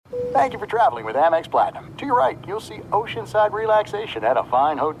Thank you for traveling with Amex Platinum. To your right, you'll see oceanside relaxation at a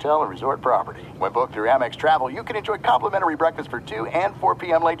fine hotel and resort property. When booked through Amex Travel, you can enjoy complimentary breakfast for 2 and 4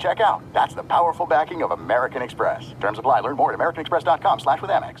 p.m. late checkout. That's the powerful backing of American Express. Terms apply. Learn more at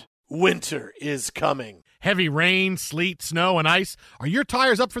americanexpress.com/withAmex. Winter is coming. Heavy rain, sleet, snow, and ice. Are your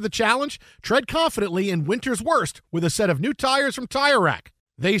tires up for the challenge? Tread confidently in winter's worst with a set of new tires from Tire Rack.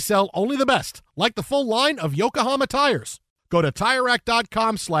 They sell only the best, like the full line of Yokohama tires. Go to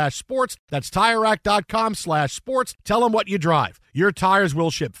TireRack.com/sports. That's TireRack.com/sports. Tell them what you drive. Your tires will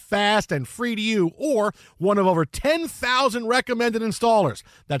ship fast and free to you or one of over 10,000 recommended installers.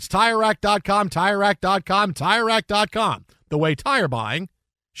 That's TireRack.com, TireRack.com, TireRack.com. The way tire buying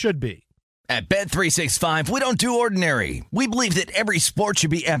should be. At Bet365, we don't do ordinary. We believe that every sport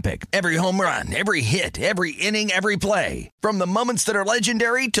should be epic. Every home run, every hit, every inning, every play. From the moments that are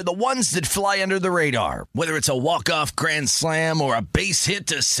legendary to the ones that fly under the radar. Whether it's a walk-off grand slam or a base hit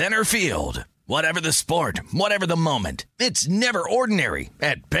to center field. Whatever the sport, whatever the moment. It's never ordinary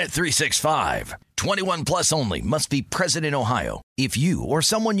at Bet365. 21 plus only. Must be present in Ohio. If you or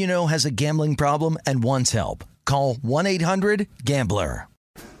someone you know has a gambling problem and wants help, call 1-800-GAMBLER.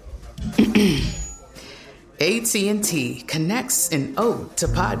 AT&T connects an ode to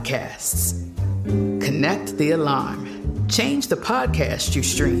podcasts. Connect the alarm. Change the podcast you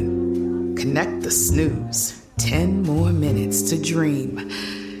stream. Connect the snooze. 10 more minutes to dream.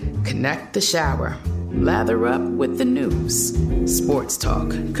 Connect the shower. Lather up with the news. Sports talk,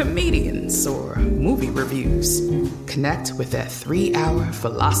 comedians, or movie reviews. Connect with that 3-hour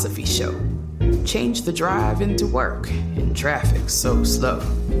philosophy show. Change the drive into work in traffic so slow.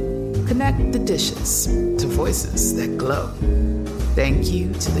 Connect the dishes to voices that glow. Thank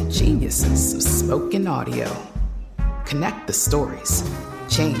you to the geniuses of spoken audio. Connect the stories.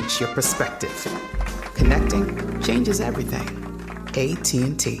 Change your perspective. Connecting changes everything.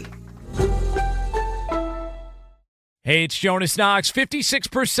 AT&T. Hey, it's Jonas Knox.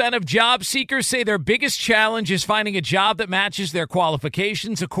 56% of job seekers say their biggest challenge is finding a job that matches their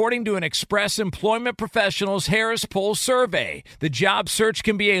qualifications, according to an Express Employment Professionals Harris Poll survey. The job search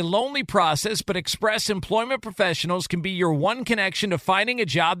can be a lonely process, but Express Employment Professionals can be your one connection to finding a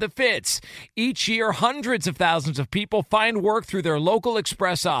job that fits. Each year, hundreds of thousands of people find work through their local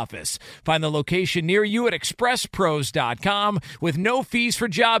Express office. Find the location near you at expresspros.com. With no fees for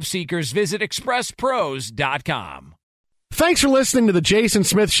job seekers, visit expresspros.com. Thanks for listening to the Jason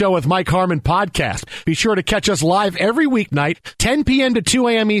Smith Show with Mike Harmon podcast. Be sure to catch us live every weeknight, 10 p.m. to 2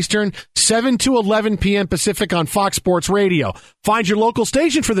 a.m. Eastern, 7 to 11 p.m. Pacific on Fox Sports Radio. Find your local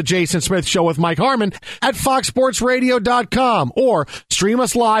station for the Jason Smith Show with Mike Harmon at foxsportsradio.com or stream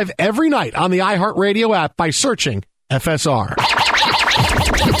us live every night on the iHeartRadio app by searching FSR. Now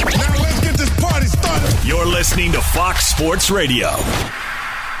let's get this party started. You're listening to Fox Sports Radio.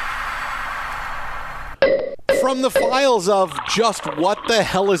 From the files of Just What the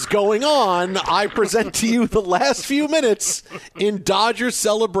Hell is Going On, I present to you the last few minutes in Dodgers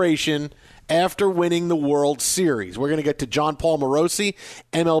celebration after winning the World Series. We're going to get to John Paul Morosi,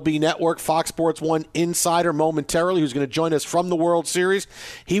 MLB Network, Fox Sports 1 insider momentarily, who's going to join us from the World Series.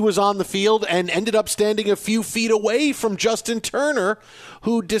 He was on the field and ended up standing a few feet away from Justin Turner,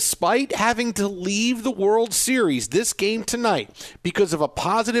 who, despite having to leave the World Series this game tonight because of a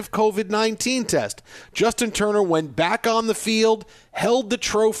positive COVID-19 test, Justin Turner went back on the field, held the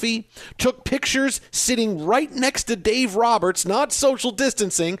trophy, took pictures sitting right next to Dave Roberts, not social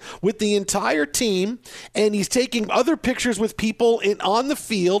distancing, with the entire team, and he's taking other pictures with people on the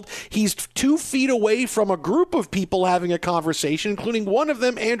field. He's 2 feet away from a group of people having a conversation, including one of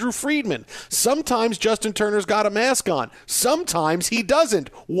them, Andrew Friedman. Sometimes Justin Turner's got a mask on. Sometimes he doesn't.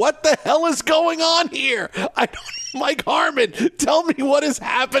 What the hell is going on here? Mike Harmon, tell me what is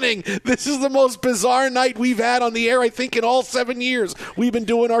happening. This is the most bizarre night we've had on the air, I think, in all 7 years we've been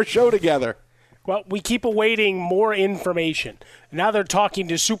doing our show together. Well, we keep awaiting more information. Now they're talking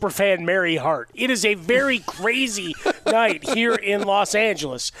to superfan Mary Hart. It is a very crazy night here in Los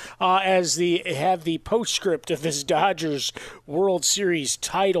Angeles as they have the postscript of this Dodgers World Series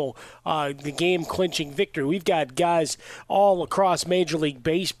title, the game-clinching victory. We've got guys all across Major League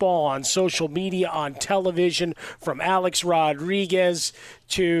Baseball on social media, on television, from Alex Rodriguez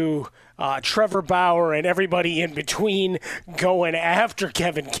to Trevor Bauer and everybody in between going after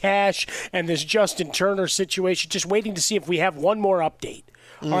Kevin Cash and this Justin Turner situation, just waiting to see if we have one more update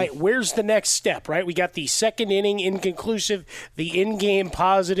All right, where's the next step, right? We got the second inning inconclusive, the in-game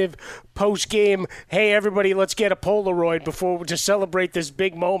positive, post-game, hey, everybody, let's get a Polaroid to celebrate this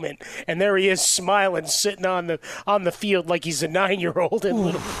big moment. And there he is smiling, sitting on the field like he's a 9-year-old in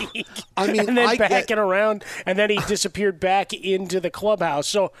Little League. I mean, and then backing around, and then he disappeared back into the clubhouse.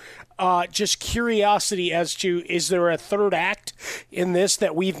 So just curiosity as to, is there a third act in this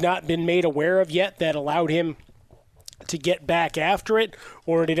that we've not been made aware of yet that allowed him to get back after it?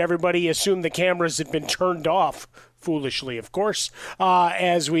 Or did everybody assume the cameras had been turned off, foolishly, of course,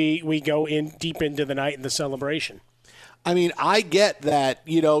 as we go in deep into the night in the celebration? I mean, I get that,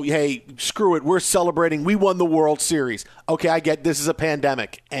 hey, screw it, we're celebrating, we won the World Series. Okay, I get this is a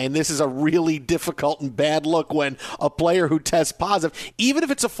pandemic, and this is a really difficult and bad look when a player who tests positive, even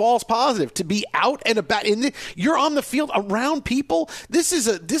if it's a false positive, to be out and about, you're on the field around people,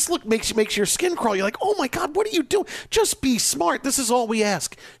 this look makes your skin crawl. You're like, oh my God, what are you doing? Just be smart. This is all we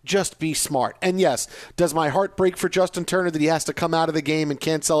ask. Just be smart. And yes, does my heart break for Justin Turner that he has to come out of the game and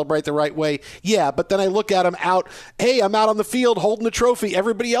can't celebrate the right way? Yeah, but then I look at him out, hey, I'm out on the field holding the trophy.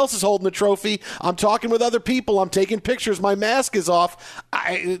 Everybody else is holding the trophy. I'm talking with other people. I'm taking pictures. My mask is off.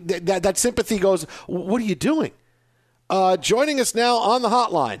 That sympathy goes, what are you doing? Joining us now on the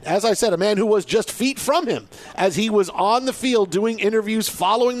hotline, as I said, a man who was just feet from him as he was on the field doing interviews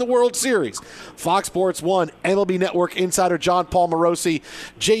following the World Series. Fox Sports 1, MLB Network insider John Paul Morosi.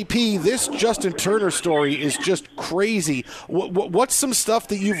 JP, this Justin Turner story is just crazy. What's some stuff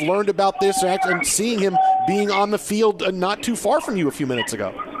that you've learned about this and seeing him being on the field not too far from you a few minutes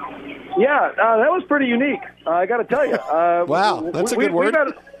ago? Yeah, that was pretty unique. I got to tell you. Wow, that's a good word.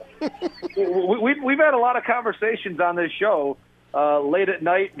 We've had a lot of conversations on this show late at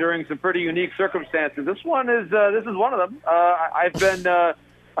night during some pretty unique circumstances. This is one of them. I've been.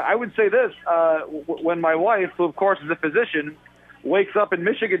 I would say this: when my wife, who of course is a physician, wakes up in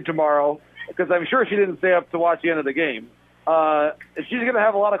Michigan tomorrow, because I'm sure she didn't stay up to watch the end of the game. She's going to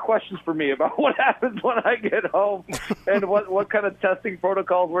have a lot of questions for me about what happens when I get home and what kind of testing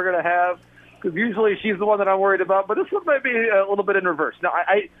protocols we're going to have. Because usually she's the one that I'm worried about, but this one might be a little bit in reverse. Now,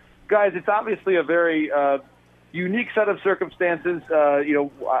 guys, it's obviously a very unique set of circumstances.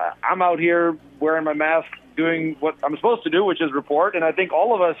 I'm out here wearing my mask, doing what I'm supposed to do, which is report. And I think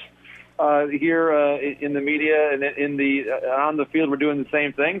all of us here in the media and on the field, we're doing the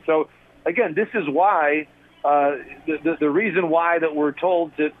same thing. So, again, this is why the reason why that we're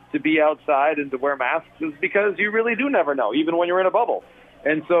told to be outside and to wear masks is because you really do never know, even when you're in a bubble.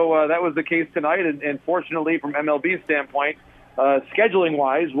 And so that was the case tonight. And fortunately, from MLB's standpoint,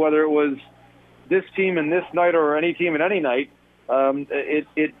 scheduling-wise, whether it was this team and this night or any team and any night,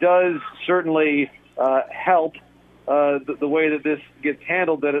 it does certainly help the way that this gets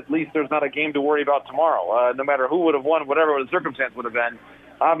handled, that at least there's not a game to worry about tomorrow. No matter who would have won, whatever the circumstance would have been,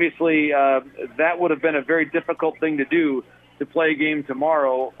 obviously that would have been a very difficult thing to do, to play a game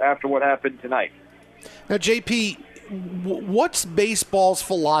tomorrow after what happened tonight. Now, JP, what's baseball's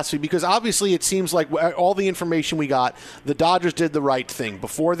philosophy? Because obviously it seems like all the information we got, the Dodgers did the right thing.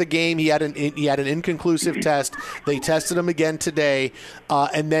 Before the game, he had an inconclusive test. They tested him again today,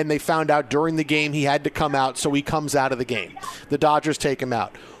 and then they found out during the game he had to come out, so he comes out of the game. The Dodgers take him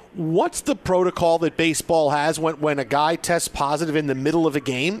out. What's the protocol that baseball has when a guy tests positive in the middle of a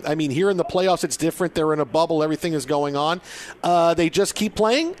game? I mean, here in the playoffs, it's different. They're in a bubble. Everything is going on. They just keep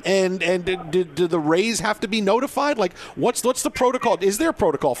playing? And do the Rays have to be notified? Like, what's the protocol? Is there a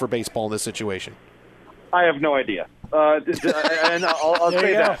protocol for baseball in this situation? I have no idea. And I'll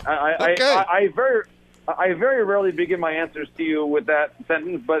say that. I very rarely begin my answers to you with that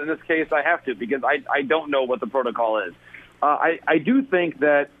sentence, but in this case, I have to, because I don't know what the protocol is. I do think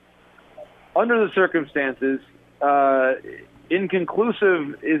that under the circumstances,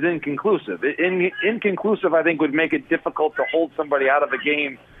 inconclusive is inconclusive. Inconclusive, I think, would make it difficult to hold somebody out of a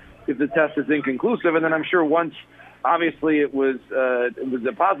game if the test is inconclusive. And then I'm sure once, obviously, it was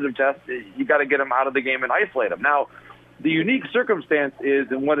a positive test, you got to get them out of the game and isolate them. Now, the unique circumstance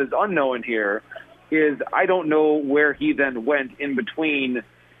is, and what is unknown here, is I don't know where he then went in between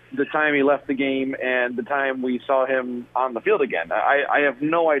the time he left the game and the time we saw him on the field again. I have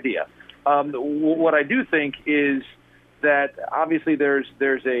no idea. What I do think is that obviously there's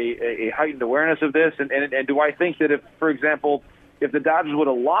a heightened awareness of this, and do I think that if, for example, if the Dodgers would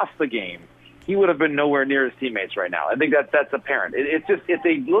have lost the game, he would have been nowhere near his teammates right now. I think that's apparent. It's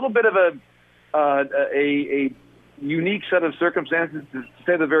a little bit of a unique set of circumstances, to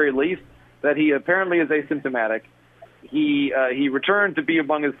say the very least, that he apparently is asymptomatic. He returned to be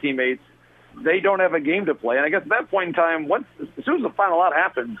among his teammates. They don't have a game to play, and I guess at that point in time, as soon as the final out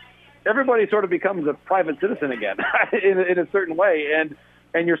happens, everybody sort of becomes a private citizen again in a certain way. And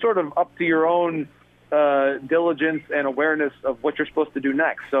and you're sort of up to your own diligence and awareness of what you're supposed to do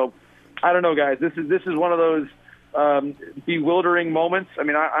next. So I don't know, guys. This is one of those bewildering moments. I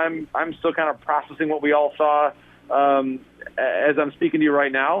mean, I'm still kind of processing what we all saw as I'm speaking to you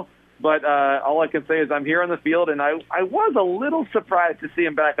right now. But all I can say is I'm here on the field, and I was a little surprised to see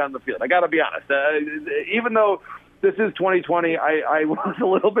him back on the field. I got to be honest. Even though this is 2020, I was a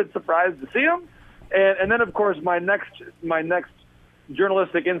little bit surprised to see him. And then, of course, my next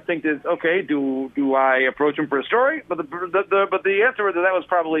journalistic instinct is, okay, do I approach him for a story? But the answer to that was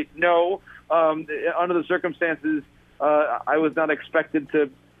probably no. Under the circumstances, I was not expected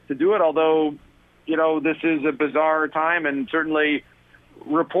to do it, although, this is a bizarre time, and certainly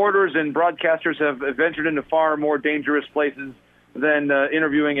reporters and broadcasters have ventured into far more dangerous places than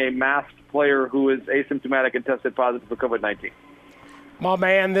interviewing a masked player who is asymptomatic and tested positive for COVID-19. My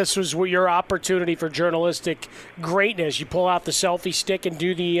man, this was your opportunity for journalistic greatness. You pull out the selfie stick and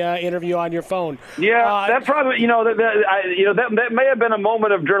do the interview on your phone. Yeah, that probably, that may have been a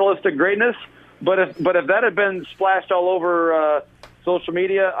moment of journalistic greatness, but if that had been splashed all over social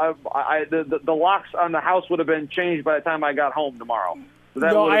media, the locks on the house would have been changed by the time I got home tomorrow.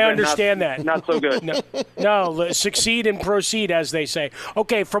 So I understand that. Not so good. No, succeed and proceed, as they say.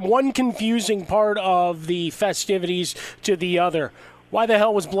 Okay, from one confusing part of the festivities to the other, why the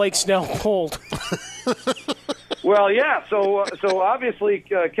hell was Blake Snell pulled? Well, yeah. So obviously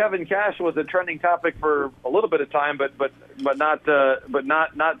Kevin Cash was a trending topic for a little bit of time, but not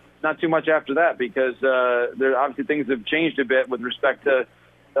too much after that, because there obviously things have changed a bit with respect to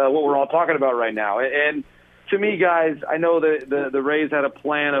what we're all talking about right now. And to me, guys, I know the Rays had a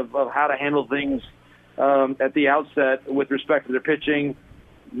plan of how to handle things at the outset with respect to their pitching,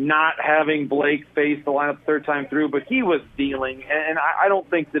 not having Blake face the lineup the third time through, but he was dealing, and I don't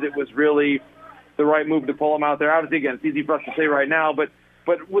think that it was really the right move to pull him out there. Obviously, again, it's easy for us to say right now, but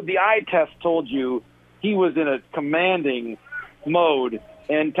with the eye test told you he was in a commanding mode,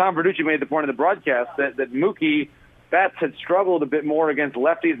 and Tom Verducci made the point in the broadcast that Mookie Betts had struggled a bit more against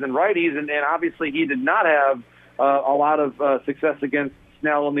lefties than righties, and obviously he did not have a lot of success against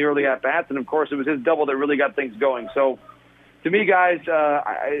Snell in the early at-bats, and of course it was his double that really got things going. So to me, guys,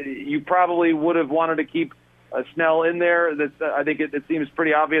 you probably would have wanted to keep Snell in there. I think it seems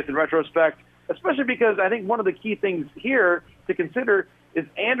pretty obvious in retrospect, especially because I think one of the key things here to consider is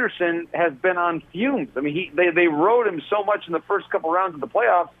Anderson has been on fumes. I mean, they rode him so much in the first couple rounds of the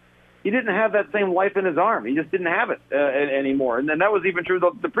playoffs. He didn't have that same life in his arm. He just didn't have it anymore. And then that was even true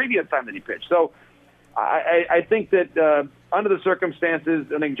the previous time that he pitched. So I think that under the circumstances,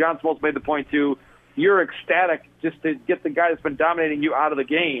 I think John Smoltz made the point too, you're ecstatic just to get the guy that's been dominating you out of the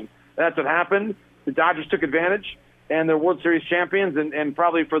game. That's what happened. The Dodgers took advantage, and they're World Series champions. And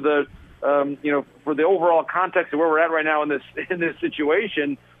probably for the for the overall context of where we're at right now in this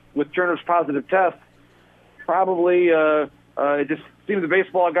situation with Turner's positive test, probably it just seems the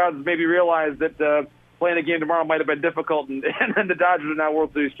baseball gods maybe realized that playing a game tomorrow might have been difficult, and the Dodgers are now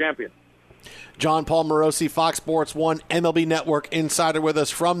World Series champions. John Paul Morosi, Fox Sports 1, MLB Network insider with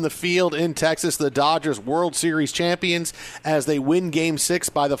us from the field in Texas. The Dodgers World Series champions as they win Game 6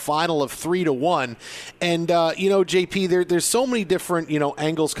 by the final of 3-1. And, JP, there's so many different,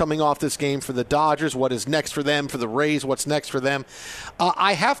 angles coming off this game for the Dodgers. What is next for them? For the Rays, what's next for them?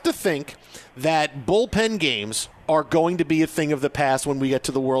 I have to think that bullpen games are going to be a thing of the past when we get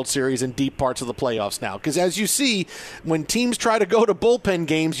to the World Series and deep parts of the playoffs now. Because as you see, when teams try to go to bullpen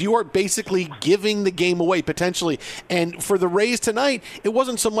games, you are basically giving the game away potentially. And for the Rays tonight, it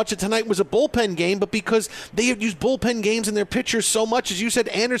wasn't so much that tonight was a bullpen game, but because they have used bullpen games in their pitchers so much. As you said,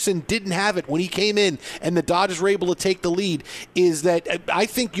 Anderson didn't have it when he came in and the Dodgers were able to take the lead. Is that I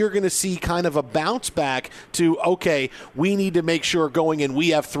think you're going to see kind of a bounce back to, okay, we need to make sure going in we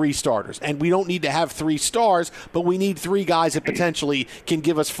have 3 starters. And we don't need to have 3 stars, but we need 3 guys that potentially can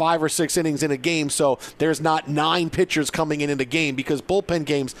give us 5 or 6 innings in a game, so there's not 9 pitchers coming in a game, because bullpen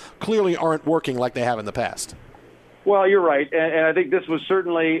games clearly aren't working like they have in the past. Well, you're right, and I think this was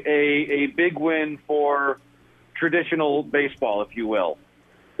certainly a big win for traditional baseball, if you will.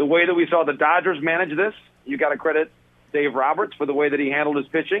 The way that we saw the Dodgers manage this, you got to credit Dave Roberts for the way that he handled his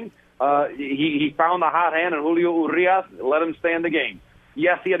pitching. He found the hot hand in Julio Urias, let him stay in the game.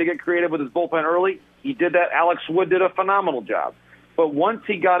 Yes, he had to get creative with his bullpen early. He did that. Alex Wood did a phenomenal job. But once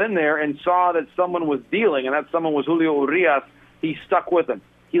he got in there and saw that someone was dealing, and that someone was Julio Urias, he stuck with him.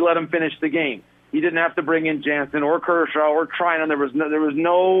 He let him finish the game. He didn't have to bring in Jansen or Kershaw or Trinan. There was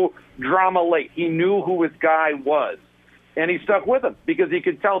no drama late. He knew who his guy was, and he stuck with him because he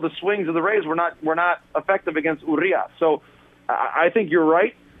could tell the swings of the Rays were not effective against Urias. So I think you're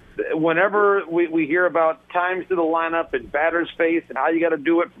right. Whenever we hear about times to the lineup and batter's face and how you got to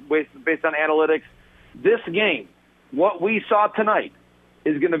do it based on analytics, this game, what we saw tonight,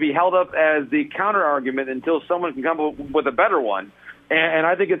 is going to be held up as the counter argument until someone can come up with a better one. And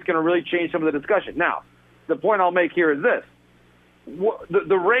I think it's going to really change some of the discussion. Now, the point I'll make here is this.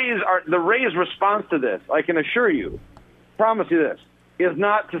 The Rays' response to this, I can assure you, promise you this, is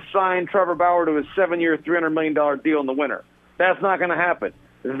not to sign Trevor Bauer to his 7-year, $300 million deal in the winter. That's not going to happen.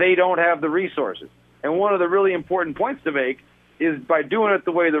 They don't have the resources. And one of the really important points to make is by doing it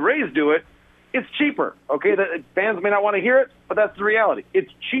the way the Rays do it, it's cheaper. Okay, the fans may not want to hear it, but that's the reality.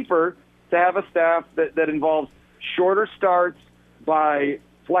 It's cheaper to have a staff that involves shorter starts by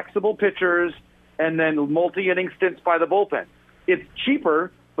flexible pitchers and then multi-inning stints by the bullpen. It's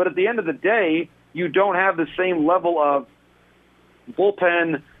cheaper, but at the end of the day, you don't have the same level of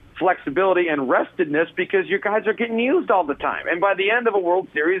bullpen flexibility and restedness because your guys are getting used all the time. And by the end of a World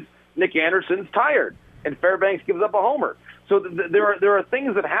Series, Nick Anderson's tired, and Fairbanks gives up a homer. So there are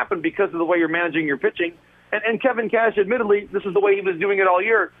things that happen because of the way you're managing your pitching. And Kevin Cash, admittedly, this is the way he was doing it all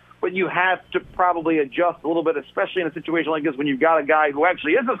year, but you have to probably adjust a little bit, especially in a situation like this when you've got a guy who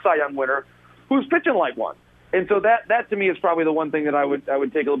actually is a Cy Young winner who's pitching like one. And so that to me is probably the one thing that I would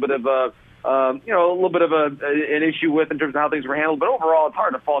take a little bit of an issue with in terms of how things were handled. But overall, it's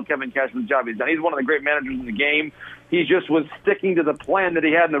hard to fault Kevin Cash for the job he's done. He's one of the great managers in the game. He just was sticking to the plan that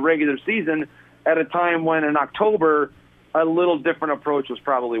he had in the regular season at a time when in October a little different approach was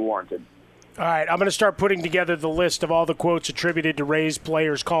probably warranted. All right, I'm going to start putting together the list of all the quotes attributed to Rays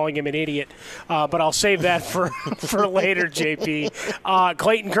players calling him an idiot, but I'll save that for later, JP.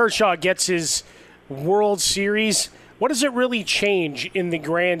 Clayton Kershaw gets his World Series. What does it really change in the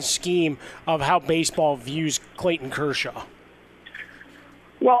grand scheme of how baseball views Clayton Kershaw?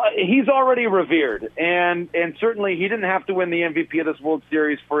 Well, he's already revered, and certainly he didn't have to win the MVP of this World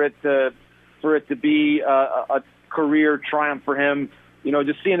Series for it to be a career triumph for him. You know,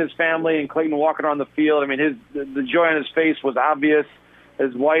 just seeing his family and Clayton walking around the field. I mean, the joy on his face was obvious.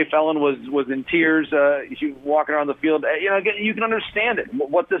 His wife Ellen was in tears. She walking around the field. You know, you can understand it.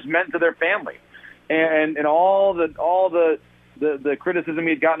 What this meant to their family, and all the criticism he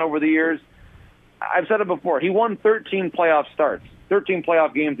had gotten over the years. I've said it before. He won 13 playoff starts, 13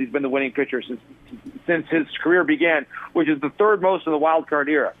 playoff games. He's been the winning pitcher since his career began, which is the third most in the wild card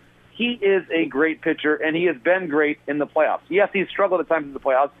era. He is a great pitcher, and he has been great in the playoffs. Yes, he's struggled at times in the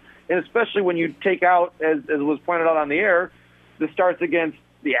playoffs, and especially when you take out, as was pointed out on the air, the starts against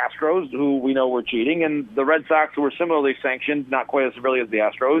the Astros, who we know were cheating, and the Red Sox, who were similarly sanctioned, not quite as severely as the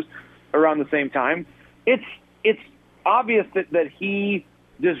Astros, around the same time. It's obvious that he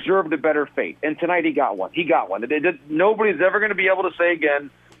deserved a better fate, and tonight he got one. Nobody's ever going to be able to say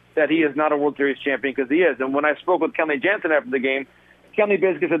again that he is not a World Series champion, because he is. And when I spoke with Kenley Jansen after the game, Kenley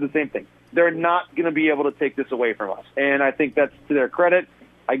basically said the same thing. They're not going to be able to take this away from us. And I think that's to their credit.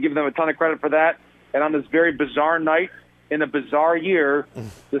 I give them a ton of credit for that. And on this very bizarre night, in a bizarre year,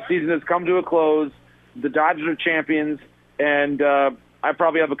 the season has come to a close. The Dodgers are champions. And I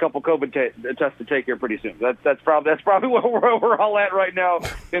probably have a couple COVID tests to take here pretty soon. That's probably where we're all at right now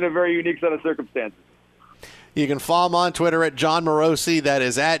in a very unique set of circumstances. You can follow him on Twitter at John Morosi. That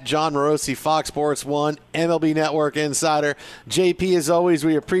is at John Morosi, Fox Sports 1, MLB Network Insider. JP, as always,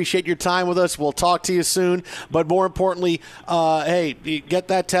 we appreciate your time with us. We'll talk to you soon. But more importantly, hey, get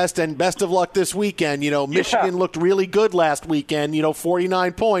that test and best of luck this weekend. You know, Michigan looked really good last weekend,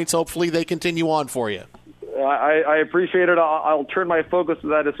 49 points. Hopefully they continue on for you. I appreciate it. I'll turn my focus to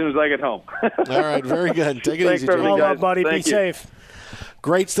that as soon as I get home. All right, very good. Take it Thanks easy, guys. Buddy. Thank Be you. safe.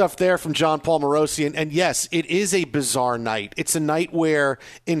 Great stuff there from John Paul Morosi. And yes, it is a bizarre night. It's a night where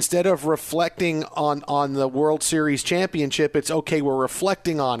instead of reflecting on the World Series championship, it's okay, we're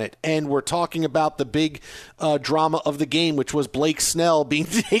reflecting on it. And we're talking about the big drama of the game, which was Blake Snell being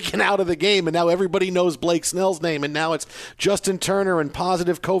taken out of the game. And now everybody knows Blake Snell's name. And now it's Justin Turner and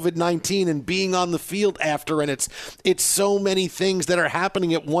positive COVID-19 and being on the field after. And it's so many things that are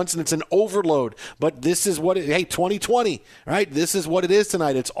happening at once, and it's an overload. But this is what 2020, right? This is what it is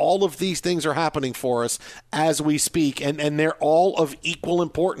tonight. It's all of these things are happening for us as we speak, and they're all of equal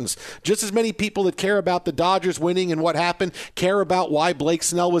importance. Just as many people that care about the Dodgers winning and what happened care about why Blake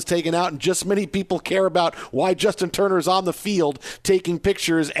Snell was taken out, and just as many people care about why Justin Turner is on the field taking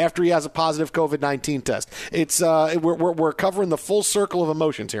pictures after he has a positive COVID-19 test. It's we're covering the full circle of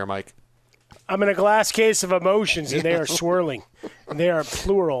emotions here, Mike. I'm in a glass case of emotions, and they are swirling. They are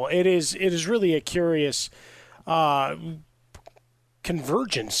plural. It is really a curious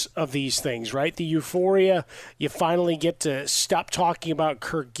convergence of these things, right? The euphoria, you finally get to stop talking about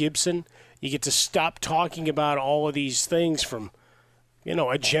Kirk Gibson. You get to stop talking about all of these things from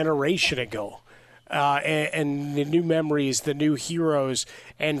a generation ago. And the new memories, the new heroes,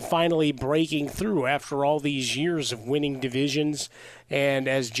 and finally breaking through after all these years of winning divisions. And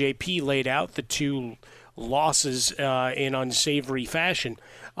as JP laid out, the 2 losses in unsavory fashion,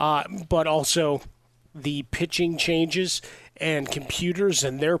 but also the pitching changes and computers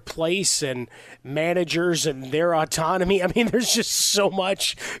and their place and managers and their autonomy. I mean, there's just so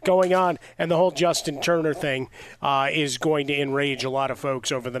much going on. And the whole Justin Turner thing is going to enrage a lot of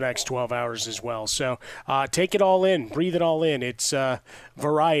folks over the next 12 hours as well. So take it all in. Breathe it all in. It's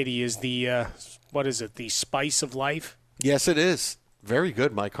variety is the, the spice of life? Yes, it is. Very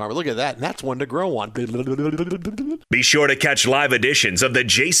good, Mike Harmon. Look at that. And that's one to grow on. Be sure to catch live editions of The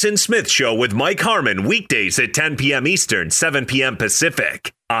Jason Smith Show with Mike Harmon weekdays at 10 p.m. Eastern, 7 p.m.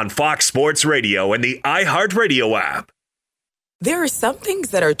 Pacific on Fox Sports Radio and the iHeartRadio app. There are some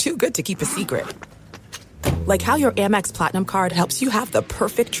things that are too good to keep a secret. Like how your Amex Platinum card helps you have the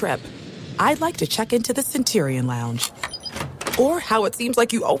perfect trip. I'd like to check into the Centurion Lounge. Or how it seems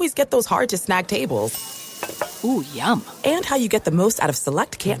like you always get those hard-to-snag tables. Ooh, yum. And how you get the most out of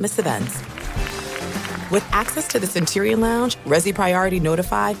select can't-miss events. With access to the Centurion Lounge, Resi Priority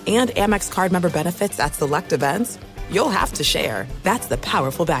Notify, and Amex card member benefits at select events, you'll have to share. That's the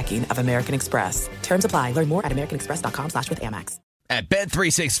powerful backing of American Express. Terms apply. Learn more at americanexpress.com/withAmex. At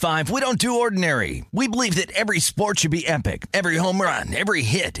Bet365, we don't do ordinary. We believe that every sport should be epic. Every home run, every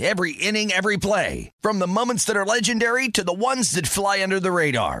hit, every inning, every play. From the moments that are legendary to the ones that fly under the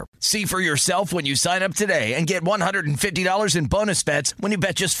radar. See for yourself when you sign up today and get $150 in bonus bets when you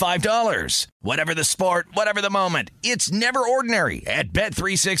bet just $5. Whatever the sport, whatever the moment, it's never ordinary at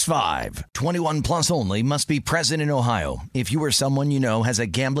Bet365. 21 plus only. Must be present in Ohio. If you or someone you know has a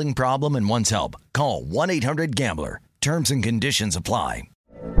gambling problem and wants help, call 1-800-GAMBLER. Terms and conditions apply.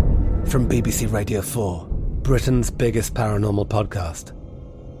 From BBC Radio 4, Britain's biggest paranormal podcast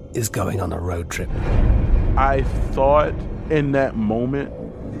is going on a road trip. I thought in that moment,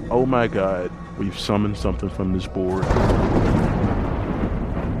 oh my God, we've summoned something from this board.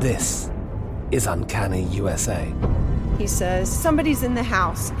 This is Uncanny USA. He says, somebody's in the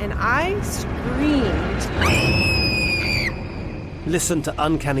house, and I screamed. Listen to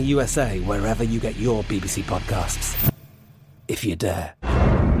Uncanny USA wherever you get your BBC podcasts, if you dare.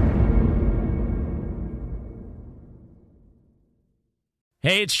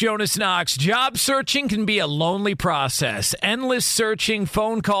 Hey, it's Jonas Knox. Job searching can be a lonely process. Endless searching,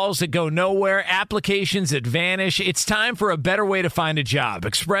 phone calls that go nowhere, applications that vanish. It's time for a better way to find a job.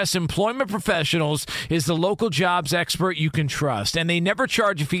 Express Employment Professionals is the local jobs expert you can trust, and they never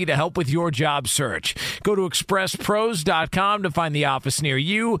charge a fee to help with your job search. Go to expresspros.com to find the office near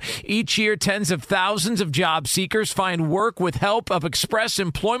you. Each year, tens of thousands of job seekers find work with help of Express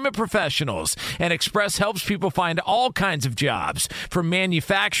Employment Professionals, and Express helps people find all kinds of jobs, from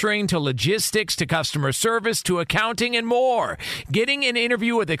manufacturing to logistics to customer service to accounting and more. Getting an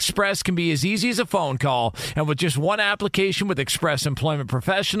interview with Express can be as easy as a phone call, and with just one application with Express Employment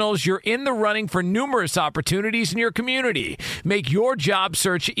Professionals, you're in the running for numerous opportunities in your community. Make your job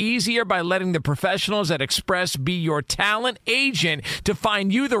search easier by letting the professionals at Express be your talent agent to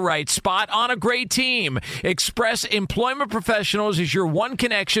find you the right spot on a great team. Express Employment Professionals is your one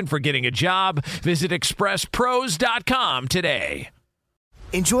connection for getting a job. Visit expresspros.com today.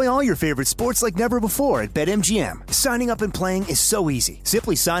 Enjoy all your favorite sports like never before at BetMGM. Signing up and playing is so easy.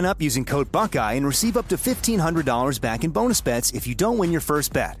 Simply sign up using code Buckeye and receive up to $1,500 back in bonus bets if you don't win your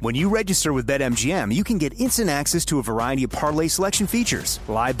first bet. When you register with BetMGM, you can get instant access to a variety of parlay selection features,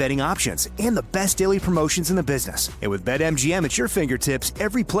 live betting options, and the best daily promotions in the business. And with BetMGM at your fingertips,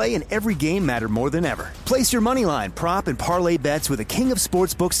 every play and every game matter more than ever. Place your moneyline, prop, and parlay bets with the king of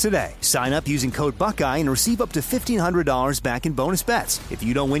sportsbooks today. Sign up using code Buckeye and receive up to $1,500 back in bonus bets if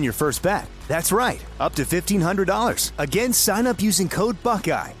you don't win your first bet. That's right, up to $1,500. Again, sign up using code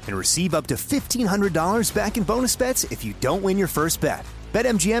Buckeye and receive up to $1,500 back in bonus bets if you don't win your first bet.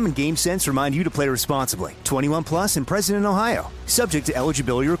 BetMGM and GameSense remind you to play responsibly. 21 plus and present in Ohio. Subject to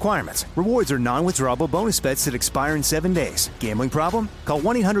eligibility requirements. Rewards are non-withdrawable bonus bets that expire in 7 days. Gambling problem? Call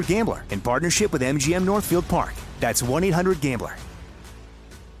 1-800-GAMBLER in partnership with MGM Northfield Park. That's 1-800-GAMBLER.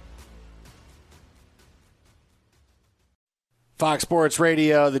 Fox Sports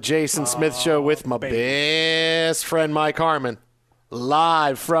Radio, the Jason Smith Show with my best friend Mike Harmon,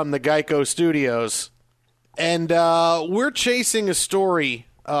 live from the Geico Studios. And we're chasing a story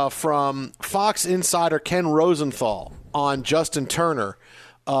from Fox insider Ken Rosenthal on Justin Turner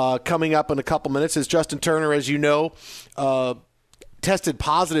coming up in a couple minutes. As Justin Turner, as you know, tested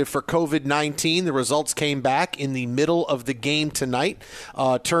positive for COVID-19. The results came back in the middle of the game tonight.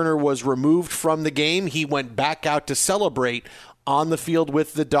 Turner was removed from the game. He went back out to celebrate on the field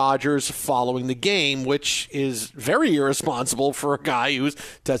with the Dodgers following the game, which is very irresponsible for a guy who's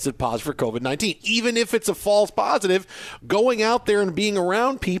tested positive for COVID-19. Even if it's a false positive, going out there and being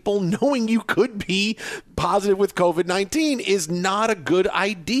around people knowing you could be positive with COVID-19 is not a good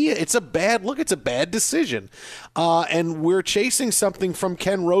idea. It's a bad look. It's a bad decision. And we're chasing something from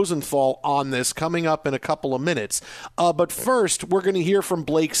Ken Rosenthal on this coming up in a couple of minutes. But first, we're going to hear from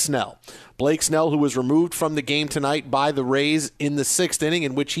Blake Snell. Blake Snell, who was removed from the game tonight by the Rays in the 6th inning,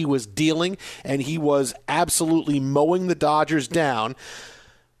 in which he was dealing, and he was absolutely mowing the Dodgers down.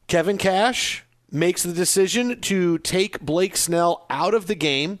 Kevin Cash makes the decision to take Blake Snell out of the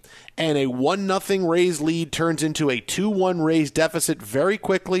game, and a 1-0 Rays lead turns into a 2-1 Rays deficit very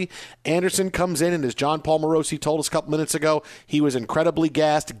quickly. Anderson comes in, and as John Paul Morosi told us a couple minutes ago, he was incredibly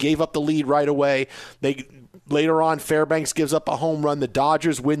gassed, gave up the lead right away. Later on, Fairbanks gives up a home run. The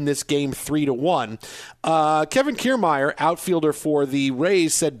Dodgers win this game 3-1. Kevin Kiermaier, outfielder for the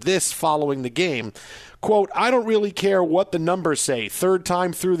Rays, said this following the game. Quote, I don't really care what the numbers say, third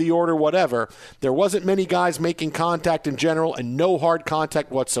time through the order, whatever. There wasn't many guys making contact in general and no hard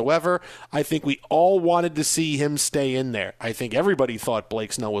contact whatsoever. I think we all wanted to see him stay in there. I think everybody thought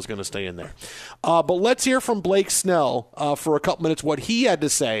Blake Snell was going to stay in there. But let's hear from Blake Snell for a couple minutes what he had to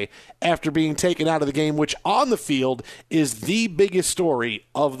say after being taken out of the game, which on the field is the biggest story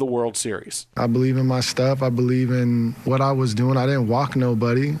of the World Series. I believe in my stuff. I believe in what I was doing. I didn't walk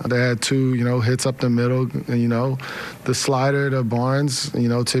nobody. They had 2, hits up the middle. The slider to Barnes,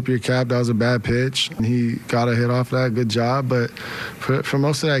 tip your cap. That was a bad pitch. He got a hit off that. Good job. But for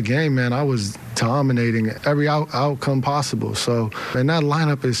most of that game, man, I was dominating every outcome possible. So, and that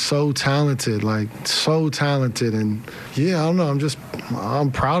lineup is so talented, so talented. And, yeah, I don't know.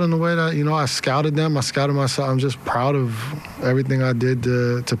 I'm proud in the way that, I scouted them. I scouted myself. I'm just proud of everything I did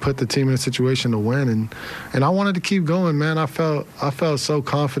to put the team in a situation to win. And I wanted to keep going, man. I felt so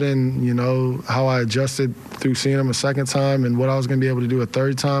confident, how I adjusted through seeing him a second time and what I was going to be able to do a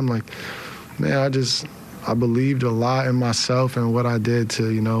third time. I believed a lot in myself and what I did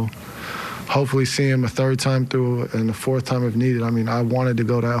to, hopefully see him a third time through and a fourth time if needed. I wanted to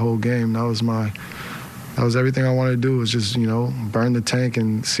go that whole game. That was everything I wanted to do, was just, burn the tank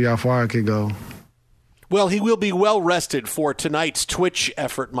and see how far I could go. Well, he will be well rested for tonight's Twitch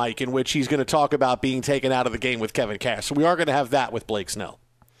effort, Mike, in which he's going to talk about being taken out of the game with Kevin Cash. So we are going to have that with Blake Snell.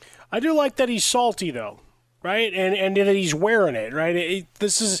 I do like that he's salty, though, right? And that he's wearing it, right?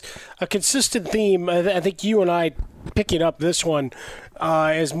 This is a consistent theme. I think you and I picking up this one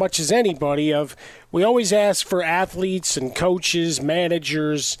as much as anybody of we always ask for athletes and coaches,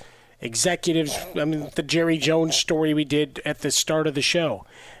 managers, executives. The Jerry Jones story we did at the start of the show.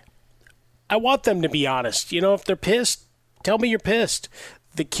 I want them to be honest. If they're pissed, tell me you're pissed.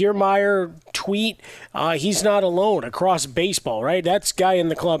 The Kiermaier tweet, he's not alone across baseball, right? That's guy in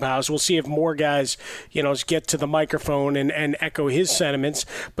the clubhouse. We'll see if more guys, get to the microphone and echo his sentiments.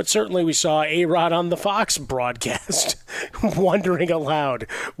 But certainly we saw A-Rod on the Fox broadcast wondering aloud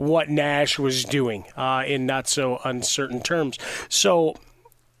what Nash was doing in not so uncertain terms. So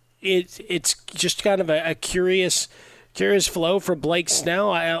it's just kind of a curious flow for Blake Snell.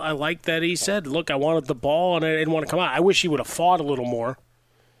 I like that he said, look, I wanted the ball and I didn't want to come out. I wish he would have fought a little more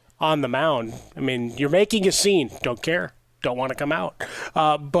on the mound. You're making a scene. Don't care. Don't want to come out.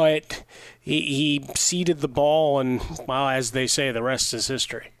 But he ceded the ball, and, well, as they say, the rest is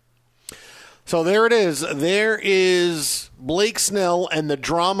history. So there it is. There is Blake Snell and the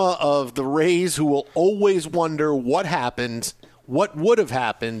drama of the Rays, who will always wonder what happened, what would have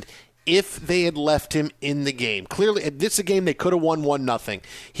happened if they had left him in the game. Clearly, this is a game they could have won 1-0.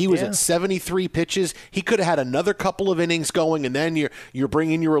 He was at 73 pitches. He could have had another couple of innings going, and then you're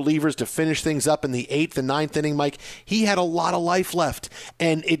bringing your relievers to finish things up in the 8th and 9th inning, Mike. He had a lot of life left,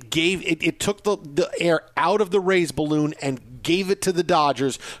 and it took the air out of the Rays balloon and gave it to the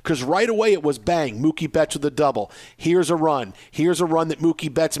Dodgers, because right away it was bang, Mookie Betts with a double. Here's a run that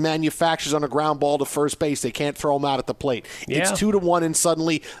Mookie Betts manufactures on a ground ball to first base. They can't throw him out at the plate. Yeah. It's 2-1, and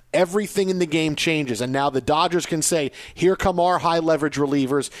suddenly everything in the game changes. And now the Dodgers can say, here come our high leverage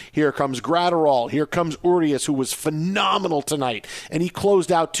relievers. Here comes Gratterall. Here comes Urias, who was phenomenal tonight. And he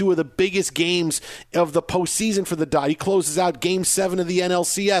closed out 2 of the biggest games of the postseason for the Dodgers. He closes out Game 7 of the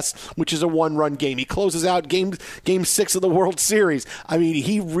NLCS, which is a 1-run game. He closes out Game 6 of the World Series.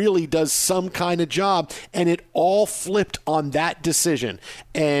 He really does some kind of job, and it all flipped on that decision.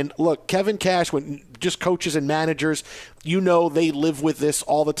 And look, Kevin Cash, when just coaches and managers, they live with this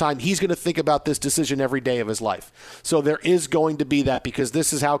all the time. He's going to think about this decision every day of his life. So there is going to be that, because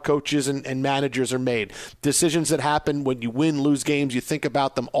this is how coaches and managers are made. Decisions that happen when you win, lose games, you think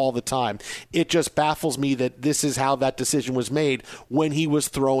about them all the time. It just baffles me that this is how that decision was made when he was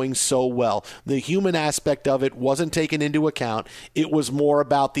throwing so well. The human aspect of it wasn't taken into account. It was more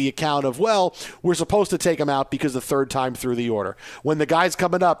about the account of, well, we're supposed to take him out because the third time through the order. When the guy's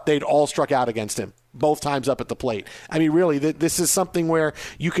coming up, they'd all struck out against him both times up at the plate. I mean, really, this is something where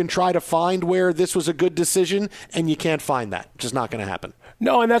you can try to find where this was a good decision, and you can't find that. Just not going to happen.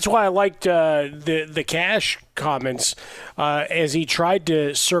 No, and that's why I liked the Cash comments as he tried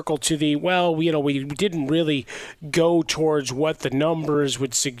to circle to the, we didn't really go towards what the numbers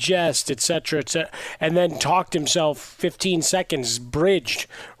would suggest, et cetera, and then talked himself 15 seconds, bridged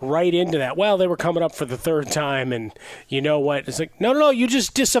right into that. Well, they were coming up for the third time, and you know what? It's like, no, you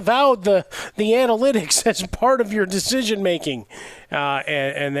just disavowed the analytics as part of your decision-making,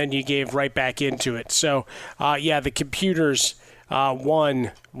 and then you gave right back into it. So, the computers...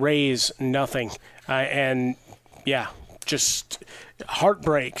 won, Rays nothing, and just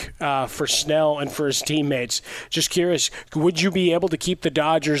heartbreak for Snell and for his teammates. Just curious, would you be able to keep the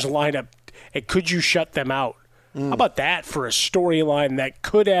Dodgers lineup, and could you shut them out? How about that for a storyline that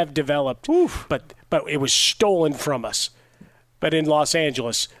could have developed, but it was stolen from us? But in Los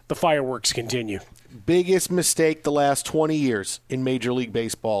Angeles, the fireworks continue. Biggest mistake the last 20 years in Major League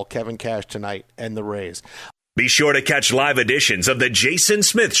Baseball, Kevin Cash tonight and the Rays. Be sure to catch live editions of The Jason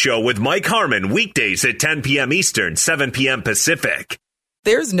Smith Show with Mike Harmon weekdays at 10 p.m. Eastern, 7 p.m. Pacific.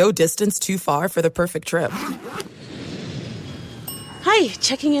 There's no distance too far for the perfect trip. Hi,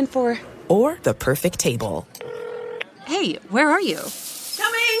 checking in for... Or the perfect table. Hey, where are you?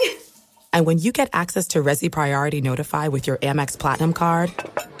 Coming! And when you get access to Resi Priority Notify with your Amex Platinum card...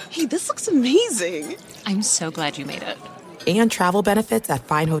 Hey, this looks amazing. I'm so glad you made it. And travel benefits at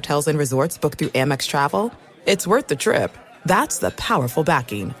fine hotels and resorts booked through Amex Travel... It's worth the trip. That's the powerful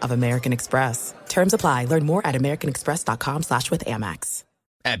backing of American Express. Terms apply. Learn more at americanexpress.com/withAmex.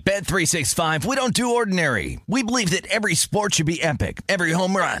 At Bet365, we don't do ordinary. We believe that every sport should be epic. Every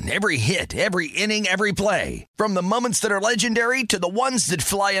home run, every hit, every inning, every play. From the moments that are legendary to the ones that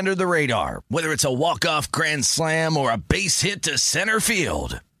fly under the radar. Whether it's a walk-off grand slam or a base hit to center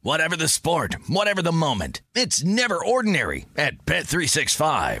field. Whatever the sport, whatever the moment, it's never ordinary at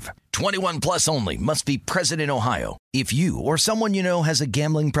Bet365. 21 plus only. Must be present in Ohio. If you or someone you know has a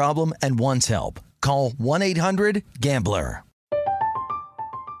gambling problem and wants help, call 1-800-GAMBLER.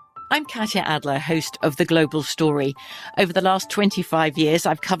 I'm Katya Adler, host of The Global Story. Over the last 25 years,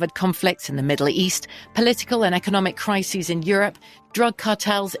 I've covered conflicts in the Middle East, political and economic crises in Europe, drug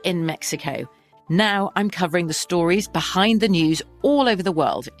cartels in Mexico. Now I'm covering the stories behind the news all over the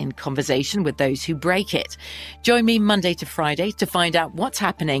world in conversation with those who break it. Join me Monday to Friday to find out what's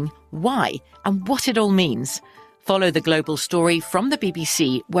happening, why, and what it all means. Follow The Global Story from the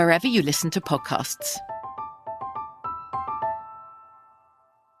BBC wherever you listen to podcasts.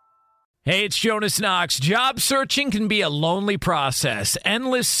 Hey, it's Jonas Knox. Job searching can be a lonely process.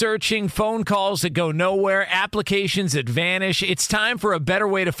 Endless searching, phone calls that go nowhere, applications that vanish. It's time for a better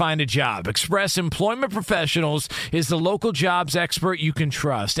way to find a job. Express Employment Professionals is the local jobs expert you can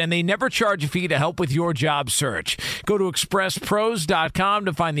trust, and they never charge a fee to help with your job search. Go to expresspros.com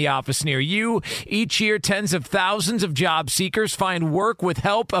to find the office near you. Each year, tens of thousands of job seekers find work with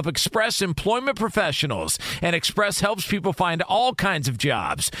help of Express Employment Professionals, and Express helps people find all kinds of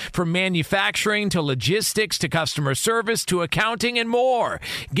jobs, from manufacturing to logistics to customer service to accounting and more.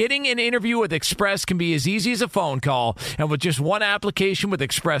 Getting an interview with Express can be as easy as a phone call, and with just one application with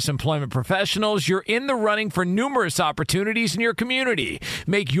Express Employment Professionals, you're in the running for numerous opportunities in your community.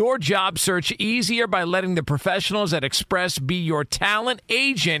 Make your job search easier by letting the professionals at Express be your talent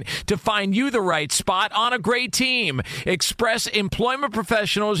agent to find you the right spot on a great team. Express Employment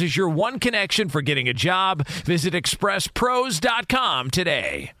Professionals is your one connection for getting a job. Visit expresspros.com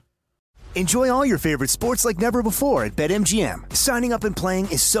today. Enjoy all your favorite sports like never before at BetMGM. Signing up and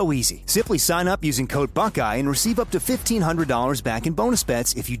playing is so easy. Simply sign up using code Buckeye and receive up to $1,500 back in bonus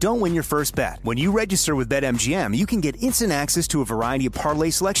bets if you don't win your first bet. When you register with BetMGM, you can get instant access to a variety of parlay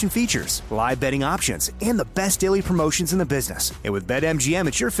selection features, live betting options, and the best daily promotions in the business. And with BetMGM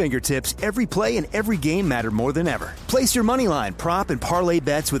at your fingertips, every play and every game matter more than ever. Place your moneyline, prop, and parlay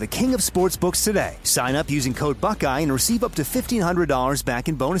bets with the king of sportsbooks today. Sign up using code Buckeye and receive up to $1,500 back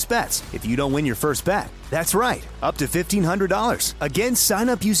in bonus bets if you don't win your first bet. That's right, up to $1,500. Again, sign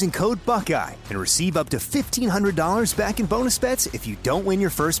up using code Buckeye and receive up to $1,500 back in bonus bets if you don't win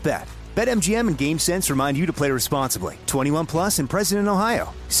your first bet. BetMGM and GameSense remind you to play responsibly. 21 plus and present in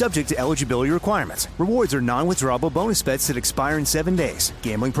Ohio. Subject to eligibility requirements. Rewards are non-withdrawable bonus bets that expire in 7 days.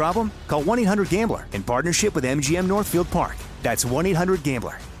 Gambling problem? Call 1-800-GAMBLER in partnership with MGM Northfield Park. That's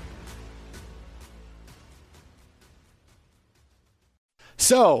 1-800-GAMBLER.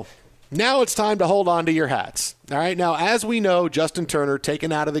 So, now it's time to hold on to your hats. All right, now, as we know, Justin Turner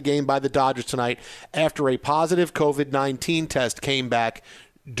taken out of the game by the Dodgers tonight after a positive COVID-19 test came back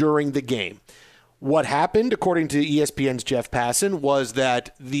during the game. What happened, according to ESPN's Jeff Passan, was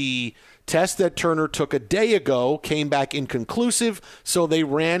that the test that Turner took a day ago came back inconclusive, so they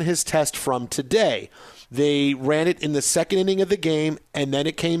ran his test from today. They ran it in the second inning of the game, and then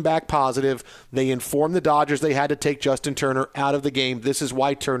it came back positive. They informed the Dodgers they had to take Justin Turner out of the game. This is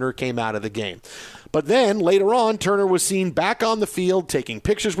why Turner came out of the game. But then, later on, Turner was seen back on the field taking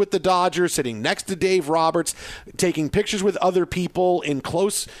pictures with the Dodgers, sitting next to Dave Roberts, taking pictures with other people, in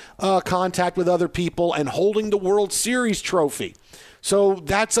close contact with other people, and holding the World Series trophy. So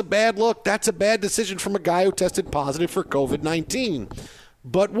that's a bad look. That's a bad decision from a guy who tested positive for COVID-19.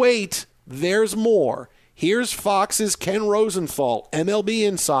 But wait, there's more. Here's Fox's Ken Rosenthal, MLB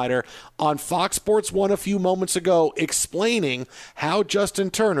insider, on Fox Sports 1 a few moments ago, explaining how Justin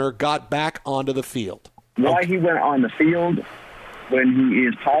Turner got back onto the field. Why he went on the field when he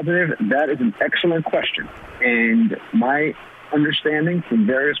is positive, that is an excellent question. And my understanding from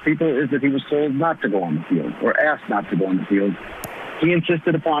various people is that he was told not to go on the field, or asked not to go on the field. He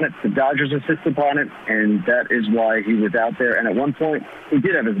insisted upon it, the Dodgers insisted upon it, and that is why he was out there. And at one point, he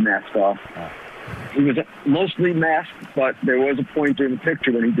did have his mask off. He was mostly masked, but there was a point during the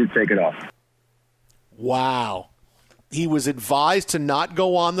picture when he did take it off. Wow. He was advised to not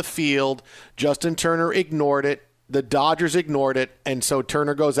go on the field. Justin Turner ignored it. The Dodgers ignored it. And so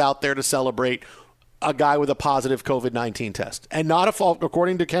Turner goes out there to celebrate a guy with a positive COVID-19 test. And not a false,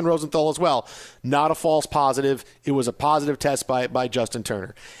 according to Ken Rosenthal as well, not a false positive. It was a positive test by Justin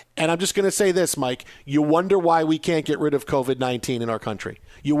Turner. And I'm just going to say this, Mike. You wonder why we can't get rid of COVID-19 in our country.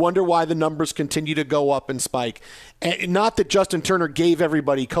 You wonder why the numbers continue to go up and spike. And not that Justin Turner gave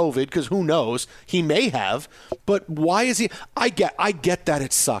everybody COVID, because who knows? He may have. But why is he? I get that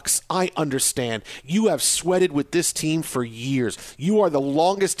it sucks. I understand. You have sweated with this team for years. You are the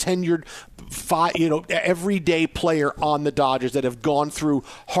longest tenured everyday player on the Dodgers that have gone through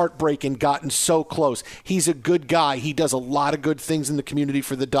heartbreak and gotten so close. He's a good guy. He does a lot of good things in the community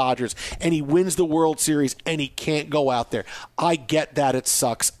for the Dodgers, and he wins the World Series, and he can't go out there. I get that it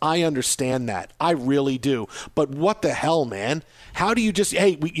sucks. I understand that. I really do. But what the hell, man? How do you just,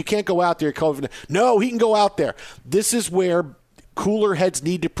 you can't go out there, COVID? No, he can go out there. This is where cooler heads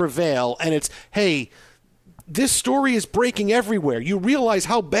need to prevail, and it's, hey, this story is breaking everywhere. You realize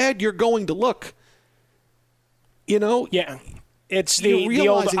how bad you're going to look. You know? Yeah. It's the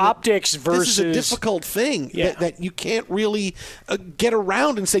old optics versus... This is a difficult thing that you can't really get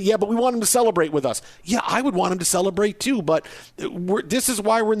around and say, yeah, but we want him to celebrate with us. Yeah, I would want him to celebrate too, but this is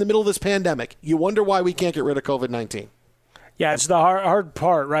why we're in the middle of this pandemic. You wonder why we can't get rid of COVID-19. Yeah, it's the hard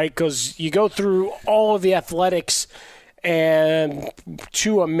part, right? Because you go through all of the athletics and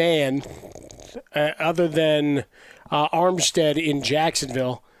to a man, other than Armstead in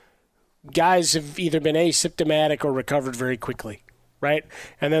Jacksonville, guys have either been asymptomatic or recovered very quickly, right?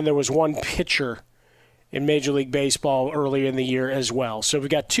 And then there was one pitcher in Major League Baseball earlier in the year as well. So we've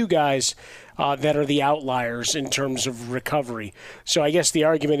got two guys that are the outliers in terms of recovery. So I guess the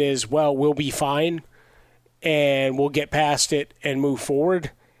argument is, well, we'll be fine and we'll get past it and move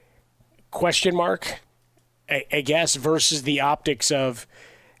forward, question mark, I guess, versus the optics of,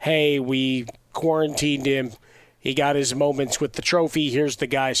 hey, we quarantined him. He got his moments with the trophy. Here's the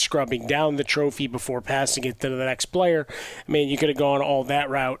guy scrubbing down the trophy before passing it to the next player. I mean, you could have gone all that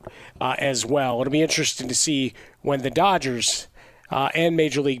route as well. It'll be interesting to see when the Dodgers and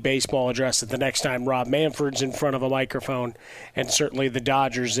Major League Baseball address it the next time Rob Manfred's in front of a microphone, and certainly the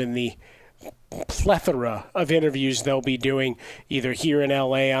Dodgers in the plethora of interviews they'll be doing either here in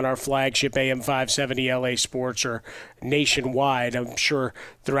LA on our flagship AM 570 LA Sports or nationwide. I'm sure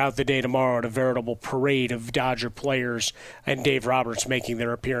throughout the day tomorrow at a veritable parade of Dodger players and Dave Roberts making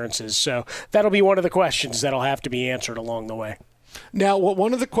their appearances. So that'll be one of the questions that'll have to be answered along the way. Now,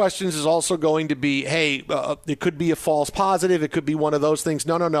 one of the questions is also going to be, hey, it could be a false positive. It could be one of those things.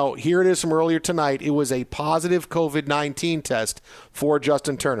 No. Here it is from earlier tonight. It was a positive COVID-19 test for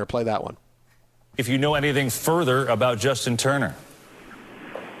Justin Turner. Play that one. If you know anything further about Justin Turner.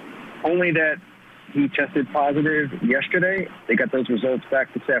 Only that he tested positive yesterday. They got those results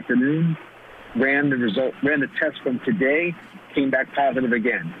back this afternoon. Ran the test from today, came back positive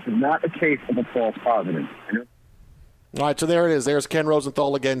again. It's not a case of a false positive. All right, so there it is. There's Ken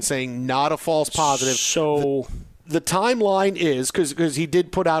Rosenthal again saying not a false positive. So the timeline is, because he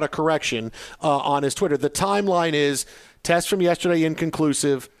did put out a correction on his Twitter, the timeline is test from yesterday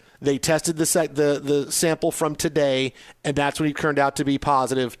inconclusive. They tested the sample from today, and that's when he turned out to be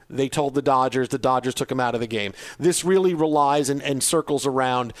positive. They told the Dodgers took him out of the game. This really relies and circles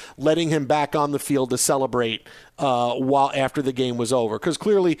around letting him back on the field to celebrate while after the game was over, because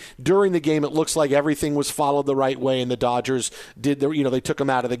clearly during the game it looks like everything was followed the right way, and the Dodgers they took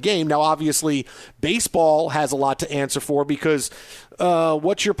him out of the game. Now obviously baseball has a lot to answer for, because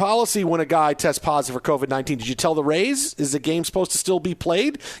what's your policy when a guy tests positive for COVID-19? Did you tell the Rays? Is the game supposed to still be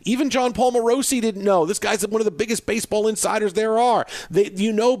played? Even John Paul Morosi didn't know. This guy's one of the biggest baseball insiders there are.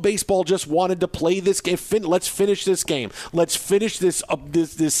 Baseball just wanted to play this game. Let's finish this game. Let's finish this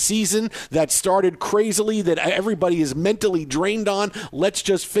season that started crazily, that everybody is mentally drained on. Let's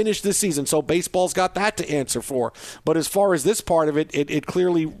just finish this season. So baseball's got that to answer for. But as far as this part of it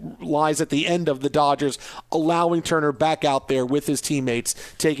clearly lies at the end of the Dodgers allowing Turner back out there with his teammates,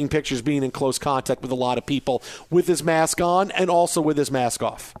 taking pictures, being in close contact with a lot of people, with his mask on and also with his mask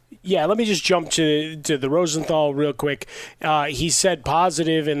off. Yeah, let me just jump to the Rosenthal real quick. He said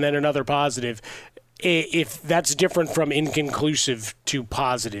positive and then another positive. If that's different from inconclusive to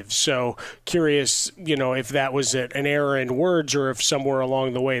positive. So curious, if that was an error in words, or if somewhere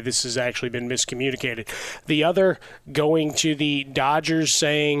along the way this has actually been miscommunicated. The other, going to the Dodgers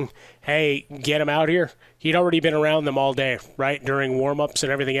saying, hey, get him out here. He'd already been around them all day, right, during warm-ups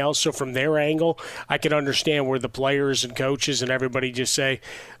and everything else. So from their angle, I can understand where the players and coaches and everybody just say,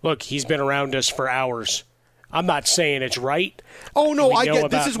 look, he's been around us for hours. I'm not saying it's right. Oh, no, I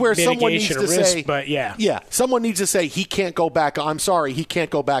get this is where someone needs to say, but yeah. Yeah, someone needs to say he can't go back. I'm sorry, he can't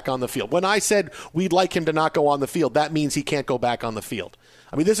go back on the field. When I said we'd like him to not go on the field, that means he can't go back on the field.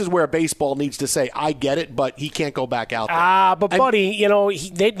 I mean, this is where baseball needs to say, I get it, but he can't go back out there. But buddy,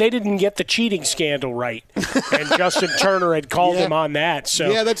 they didn't get the cheating scandal right. And Justin Turner had called him on that.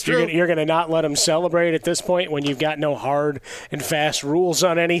 So yeah, that's true. You're going to not let him celebrate at this point when you've got no hard and fast rules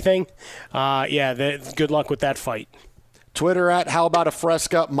on anything. Good luck with that fight. Twitter at How About a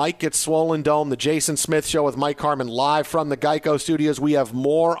Fresca. Mike Gets Swollen Dome. The Jason Smith Show with Mike Harmon live from the Geico Studios. We have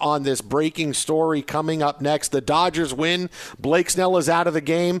more on this breaking story coming up next. The Dodgers win. Blake Snell is out of the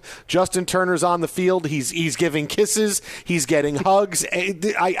game. Justin Turner's on the field. He's giving kisses. He's getting hugs.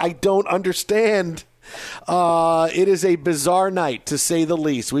 I don't understand. It is a bizarre night, to say the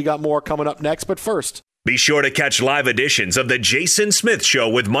least. We got more coming up next, but first, be sure to catch live editions of The Jason Smith Show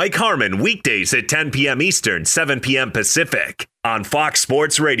with Mike Harmon weekdays at 10 p.m. Eastern, 7 p.m. Pacific on Fox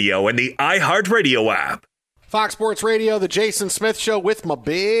Sports Radio and the iHeartRadio app. Fox Sports Radio, The Jason Smith Show with my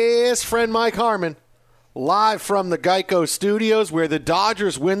best friend Mike Harmon, live from the Geico Studios, where the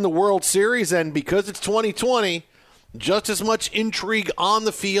Dodgers win the World Series, and because it's 2020, just as much intrigue on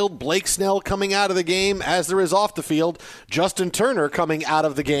the field, Blake Snell coming out of the game, as there is off the field, Justin Turner coming out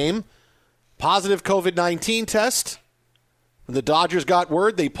of the game. Positive COVID-19 test. When the Dodgers got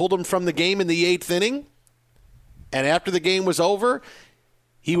word, they pulled him from the game in the 8th inning. And after the game was over,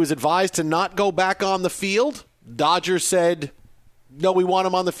 he was advised to not go back on the field. Dodgers said, no, we want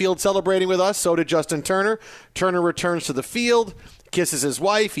him on the field celebrating with us. So did Justin Turner. Turner returns to the field, kisses his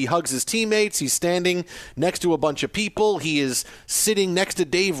wife. He hugs his teammates. He's standing next to a bunch of people. He is sitting next to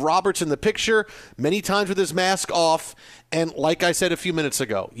Dave Roberts in the picture, many times with his mask off. And like I said a few minutes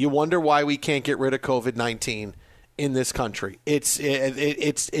ago, you wonder why we can't get rid of COVID-19 in this country. It's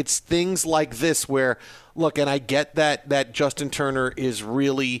things like this where, look, and I get that Justin Turner is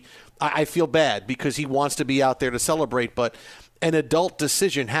really, I feel bad because he wants to be out there to celebrate, but an adult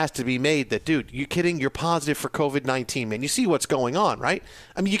decision has to be made that, dude, you kidding? You're positive for COVID-19, man. You see what's going on, right?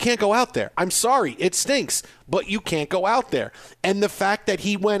 I mean, you can't go out there. I'm sorry. It stinks, but you can't go out there. And the fact that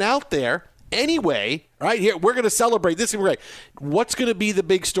he went out there anyway, right here, we're going to celebrate this. What's going to be the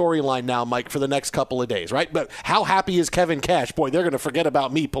big storyline now, Mike, for the next couple of days, right? But how happy is Kevin Cash? Boy, they're going to forget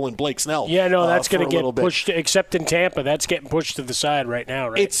about me pulling Blake Snell. Yeah, no, that's going to get pushed, except in Tampa. That's getting pushed to the side right now,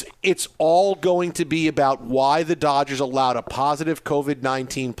 right? It's all going to be about why the Dodgers allowed a positive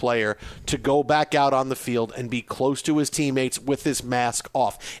COVID-19 player to go back out on the field and be close to his teammates with his mask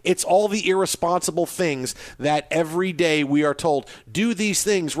off. It's all the irresponsible things that every day we are told, do these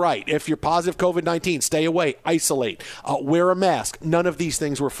things right. If you're positive COVID-19, stay away, isolate, wear a mask. None of these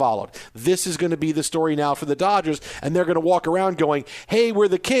things were followed. This is going to be the story now for the Dodgers, and they're going to walk around going, hey, we're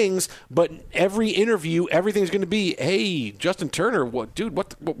the Kings, but every interview, everything's going to be, hey, Justin Turner, what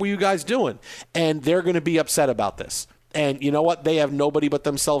were you guys doing? And they're going to be upset about this. And you know what? They have nobody but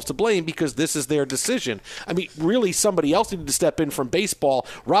themselves to blame because this is their decision. I mean, really, somebody else needed to step in from baseball.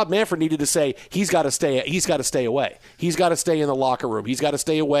 Rob Manfred needed to say he's got to stay away. He's got to stay in the locker room. He's got to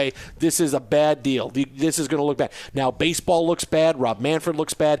stay away. This is a bad deal. This is going to look bad. Now, baseball looks bad. Rob Manfred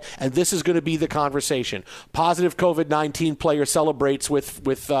looks bad. And this is going to be the conversation. Positive COVID-19 player celebrates with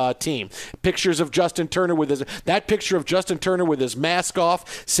team. Pictures of Justin Turner with his mask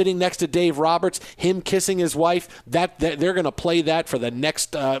off, sitting next to Dave Roberts, him kissing his wife. They're going to play that for the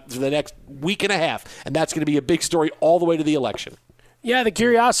next week and a half, and that's going to be a big story all the way to the election. Yeah, the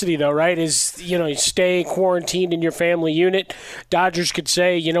curiosity, though, right, is, you stay quarantined in your family unit. Dodgers could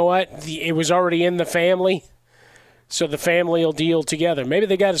say, you know what, it was already in the family, so the family will deal together. Maybe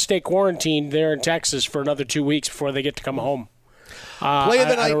they got to stay quarantined there in Texas for another 2 weeks before they get to come home.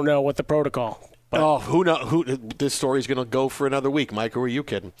 I don't know what the protocol. But. Who knows? This story's going to go for another week, Mike. Who are you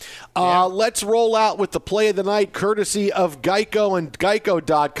kidding? Let's roll out with the play of the night, courtesy of Geico and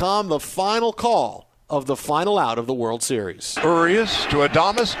Geico.com. The final call of the final out of the World Series. Urias to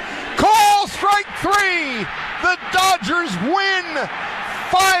Adames. Call strike 3. The Dodgers win.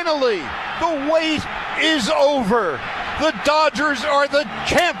 Finally, the wait is over. The Dodgers are the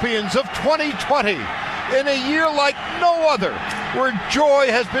champions of 2020. In a year like no other, where joy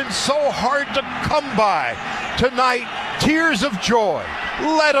has been so hard to come by. Tonight, tears of joy.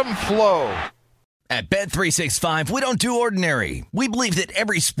 Let them flow. At Bet365, we don't do ordinary. We believe that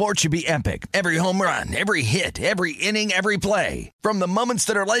every sport should be epic. Every home run, every hit, every inning, every play. From the moments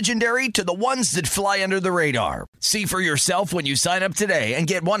that are legendary to the ones that fly under the radar. See for yourself when you sign up today and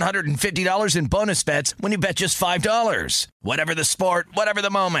get $150 in bonus bets when you bet just $5. Whatever the sport, whatever the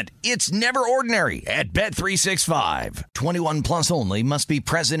moment, it's never ordinary at Bet365. 21 plus only. Must be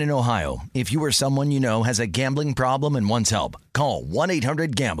present in Ohio. If you or someone you know has a gambling problem and wants help, call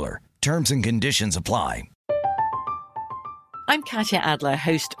 1-800-GAMBLER. Terms and conditions apply. I'm Katya Adler,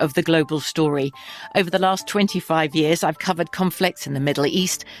 host of The Global Story. Over the last 25 years, I've covered conflicts in the Middle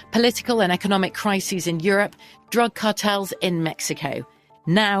East, political and economic crises in Europe, drug cartels in Mexico.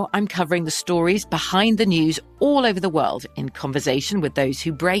 Now I'm covering the stories behind the news all over the world in conversation with those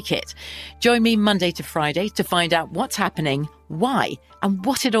who break it. Join me Monday to Friday to find out what's happening, why, and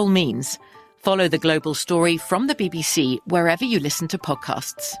what it all means. Follow The Global Story from the BBC wherever you listen to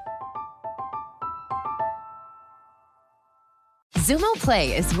podcasts. Xumo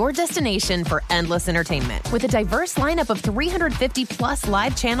Play is your destination for endless entertainment. With a diverse lineup of 350-plus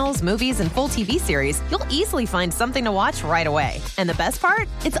live channels, movies, and full TV series, you'll easily find something to watch right away. And the best part?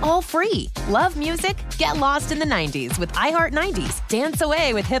 It's all free. Love music? Get lost in the 90s with iHeart 90s, dance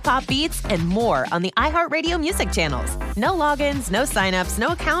away with hip-hop beats, and more on the iHeartRadio music channels. No logins, no signups, no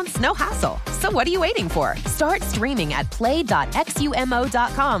accounts, no hassle. So what are you waiting for? Start streaming at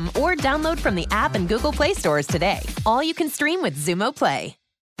play.xumo.com or download from the app and Google Play stores today. All you can stream with Xumo Play.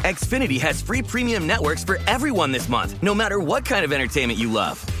 Xfinity has free premium networks for everyone this month, no matter what kind of entertainment you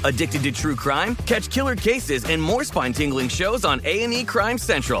love. Addicted to true crime? Catch killer cases and more spine-tingling shows on A&E Crime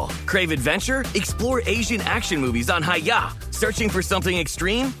Central. Crave adventure? Explore Asian action movies on Hi-Ya. Searching for something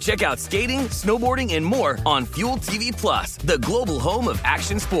extreme? Check out skating, snowboarding, and more on Fuel TV Plus, the global home of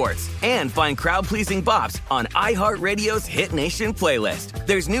action sports. And find crowd-pleasing bops on iHeartRadio's Hit Nation playlist.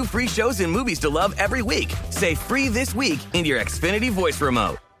 There's new free shows and movies to love every week. Say free this week in your Xfinity voice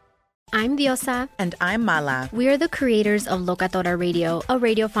remote. I'm Diosa. And I'm Mala. We are the creators of Locatora Radio, a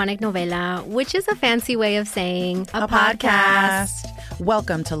radiophonic novela, which is a fancy way of saying a podcast.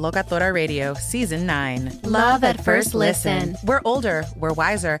 Welcome to Locatora Radio, Season 9. Love at first listen. We're older, we're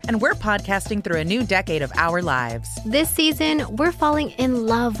wiser, and we're podcasting through a new decade of our lives. This season, we're falling in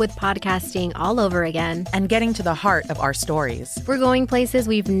love with podcasting all over again. And getting to the heart of our stories. We're going places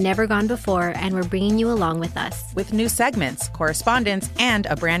we've never gone before, and we're bringing you along with us. With new segments, correspondence, and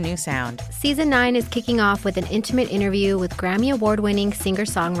a brand new sound. Season 9 is kicking off with an intimate interview with Grammy Award-winning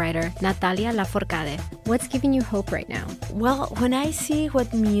singer-songwriter Natalia Lafourcade. What's giving you hope right now? Well, when I see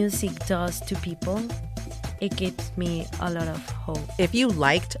what music does to people, it gives me a lot of hope. If you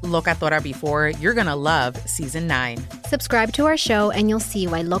liked Locatora before, you're going to love Season 9. Subscribe to our show and you'll see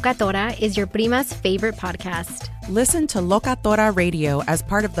why Locatora is your prima's favorite podcast. Listen to Locatora Radio as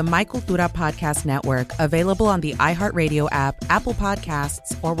part of the My Cultura Podcast Network, available on the iHeartRadio app, Apple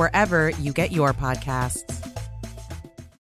Podcasts, or wherever you get your podcasts.